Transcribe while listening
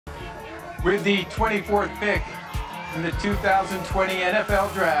With the 24th pick in the 2020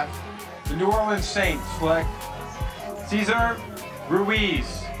 NFL Draft, the New Orleans Saints select Cesar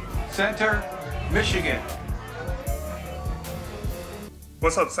Ruiz, center, Michigan.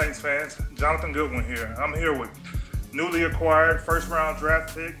 What's up, Saints fans? Jonathan Goodwin here. I'm here with newly acquired first-round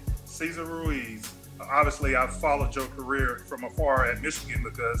draft pick, Cesar Ruiz. Obviously, I've followed your career from afar at Michigan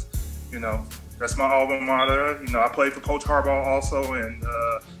because, that's my alma mater. I played for Coach Harbaugh also, and,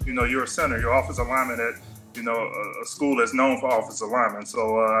 you're a center. You're offensive lineman at, a school that's known for offensive linemen.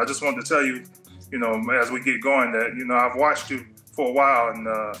 So I just wanted to tell you, as we get going that, I've watched you for a while, and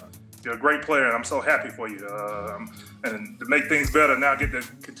you're a great player, and I'm so happy for you. And to make things better, now I get to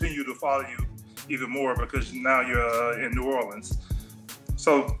continue to follow you even more because now you're in New Orleans.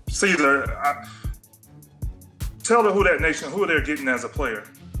 So, Cesar, tell the Who Dat Nation who they're getting as a player.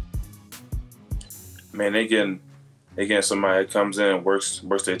 Man, they getting somebody that comes in and works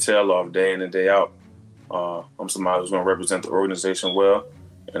their tail off day in and day out. I'm somebody who's going to represent the organization well,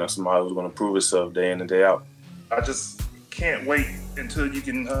 and I'm somebody who's going to prove itself day in and day out. I just can't wait until you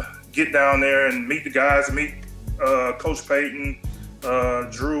can get down there and meet the guys, and meet Coach Payton,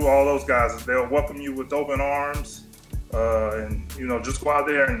 Drew, all those guys. They'll welcome you with open arms, and just go out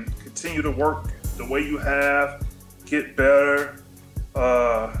there and continue to work the way you have, get better,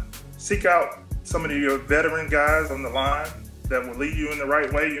 seek out some of your veteran guys on the line that will lead you in the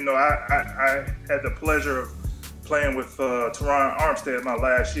right way. I had the pleasure of playing with Teron Armstead my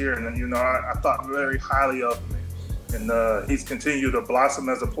last year, and I thought very highly of him. And he's continued to blossom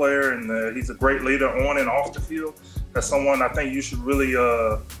as a player, and he's a great leader on and off the field. That's someone I think you should really,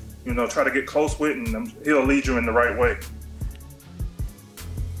 try to get close with, and he'll lead you in the right way.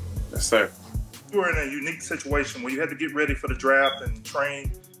 Yes, sir. You were in a unique situation where you had to get ready for the draft and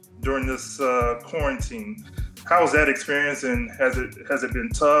train during this quarantine. How was that experience, and has it been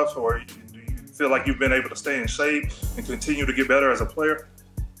tough, or do you feel like you've been able to stay in shape and continue to get better as a player?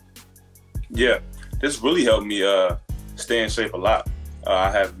 Yeah, this really helped me stay in shape a lot. I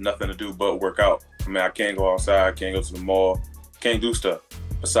have nothing to do but work out. I can't go outside, can't go to the mall, can't do stuff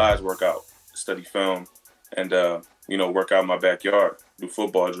besides work out, study film, and work out in my backyard, do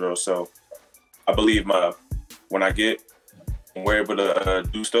football drills. So I believe when we're able to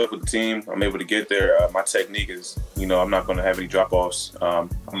do stuff with the team, I'm able to get there. My technique is, I'm not going to have any drop-offs. I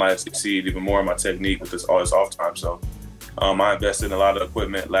might succeed even more in my technique with all this off time. So I invested in a lot of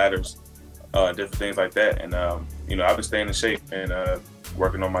equipment, ladders, different things like that. And, I've been staying in shape and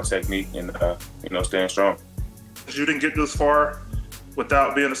working on my technique and, staying strong. You didn't get this far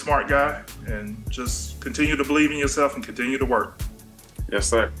without being a smart guy, and just continue to believe in yourself and continue to work. Yes,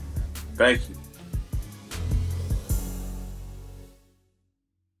 sir. Thank you.